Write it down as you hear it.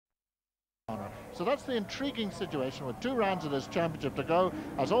So that's the intriguing situation with 2 rounds of this championship to go.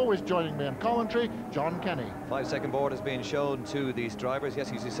 As always, joining me in commentary, John Kenny. 5-second board has been shown to these drivers.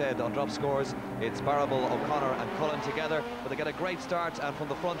 Yes, as you said, on drop scores, it's Barrable, O'Connor and Cullen together, but they get a great start, and from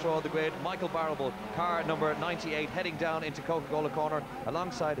the front row of the grid, Michael Barrable, car number 98, heading down into Coca-Cola corner.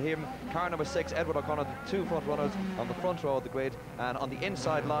 Alongside him, car number 6, Edward O'Connor, the 2 front runners on the front row of the grid, and on the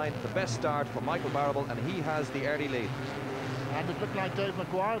inside line, the best start for Michael Barrable, and he has the early lead. And it looked like Dave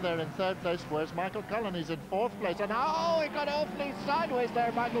McGuire there in 3rd place, whereas Michael Cullen, he's in 4th place. And oh, he got awfully sideways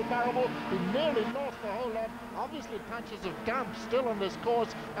there, Michael Barrable. He nearly lost the whole lot. Obviously patches of damp still on this course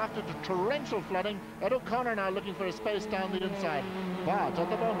after the torrential flooding. Ed O'Connor now looking for a space down the inside. But at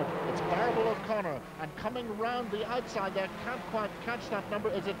the moment, it's Barrable, O'Connor. And coming round the outside there, can't quite catch that number.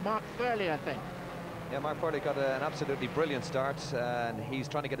 Is it Mark Fairley, I think? Yeah, Mark Fairley got an absolutely brilliant start, and he's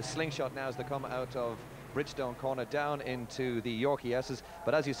trying to get a slingshot now as they come out of Bridgestone corner down into the Yorkie S's.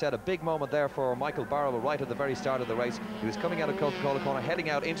 But as you said, a big moment there for Michael Barrable right at the very start of the race. He was coming out of Coca-Cola corner, heading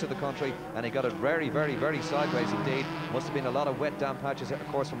out into the country, and he got it very, very, very sideways indeed. Must have been a lot of wet, damp patches, of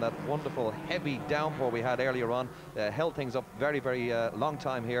course, from that wonderful heavy downpour we had earlier on. Held things up very, very long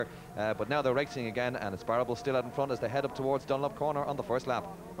time here. But now they're racing again, and it's Barrable still out in front as they head up towards Dunlop corner on the first lap.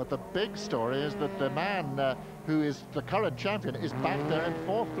 But the big story is that the man who is the current champion is back there in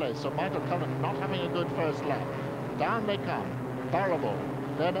 4th place. So Michael Cullen not having a good first lap. Down they come. Barrable,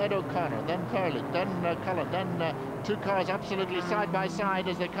 then Ed O'Connor, then Fairley, then Cullen, then 2 cars absolutely side by side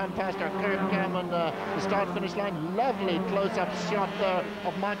as they come past our curb cam and the start-finish line. Lovely close-up shot there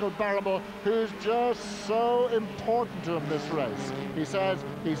of Michael Barrable, who's just so important to him this race. He says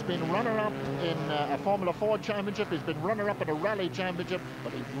he's been runner-up in a Formula 4 championship, he's been runner-up in a rally championship,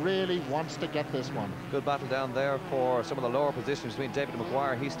 but he really wants to get this one. Good battle down there for some of the lower positions between David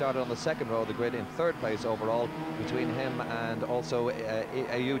McGuire. He started on the 2nd row of the grid in 3rd place overall, between him and also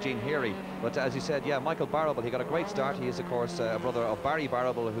Eugene Heary. But as you said, yeah, Michael Barrable, he got a great start. He is, of course, a brother of Barry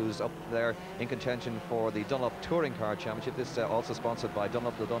Barrable, who's up there in contention for the Dunlop Touring Car Championship. This also sponsored by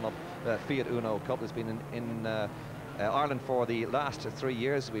Dunlop, the Dunlop Fiat Uno Cup. Has been in Ireland for the last 3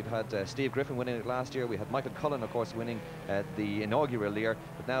 years. We've had Steve Griffin winning it last year. We had Michael Cullen, of course, winning the inaugural year.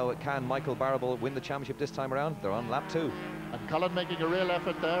 But now, can Michael Barrable win the championship this time around? They're on lap 2. And Cullen making a real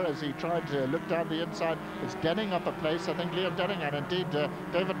effort there as he tried to look down the inside. It's Denning up a place, I think Liam Denning, and indeed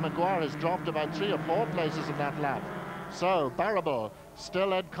David McGuire has dropped about 3 or 4 places in that lap. So Barrable,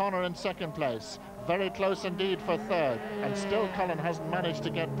 still Ed Connor in 2nd place. Very close indeed for 3rd. And still Cullen hasn't managed to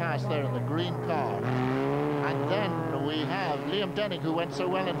get past there in the green car. And then we have Liam Denning, who went so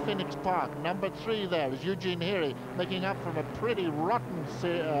well in Phoenix Park. Number 3 there is Eugene Heary, making up from a pretty rotten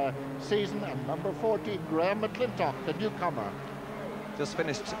season. And number 14, Graham McClintock, the newcomer. Just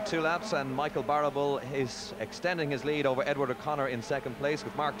finished 2 laps, and Michael Barrable is extending his lead over Edward O'Connor in 2nd place,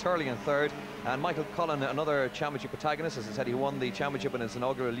 with Mark Turley in 3rd, and Michael Cullen, another championship protagonist. As I said, he won the championship in his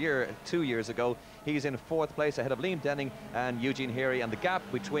inaugural year 2 years ago. He's in 4th place ahead of Liam Denning and Eugene Heary, and the gap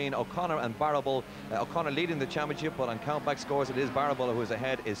between O'Connor and Barrable, O'Connor leading the championship, but on countback scores it is Barrable who is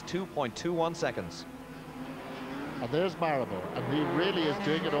ahead, is 2.21 seconds. And there's Barrable, and he really is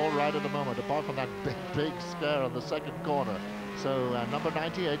doing it all right at the moment, apart from that big scare on the 2nd corner. So number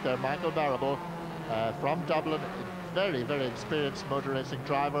 98 there, Michael Barrable from Dublin, very, very experienced motor racing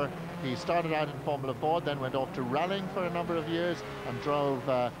driver. He started out in Formula 4, then went off to rallying for a number of years and drove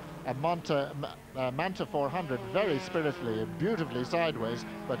a Manta 400 very spiritedly and beautifully sideways,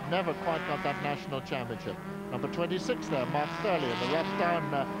 but never quite got that national championship. Number 26 there, Mark Fairley in the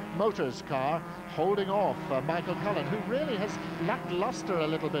Rough Motors car, holding off Michael Cullen, who really has lackluster a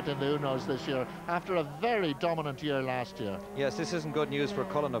little bit in the Unos this year after a very dominant year last year. Yes, this isn't good news for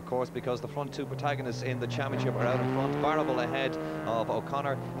Cullen, of course, because the front 2 protagonists in the championship are out in front. Barrable ahead of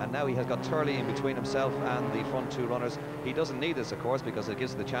O'Connor, and now he has got Turley in between himself and the front 2 runners. He doesn't need this, of course, because it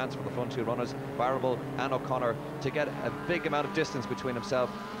gives the chance for the front 2 runners, Barrable and O'Connor, to get a big amount of distance between himself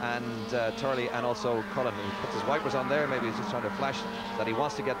and Turley and also Cullen. He puts his wipers on there, maybe he's just trying to flash that he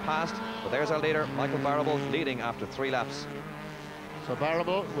wants to get past, but there's our leader, Michael Barrable, leading after 3 laps. So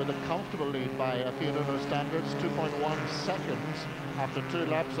Barrable with a comfortable lead by Fiat Uno standards, 2.1 seconds after 2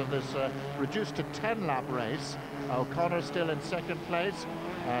 laps of this reduced to 10-lap race. O'Connor still in 2nd place,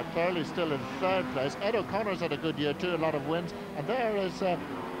 Turley still in 3rd place. Ed O'Connor's had a good year too, a lot of wins, and there is the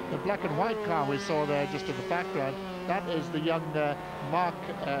black and white car we saw there just in the background. That is the young Mark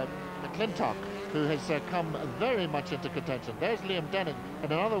McClintock, who has come very much into contention. There's Liam Denning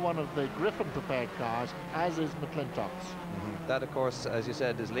in another one of the Griffin prepared cars, as is McClintock's. That, of course, as you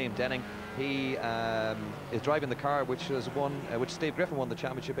said, is Liam Denning. He is driving the car which Steve Griffin won the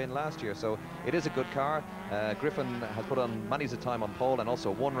championship in last year, so it is a good car. Griffin has put on many's a time on pole and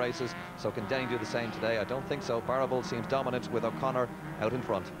also won races, so can Denning do the same today? I don't think so. Barrable seems dominant with O'Connor out in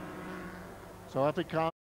front. So up it comes.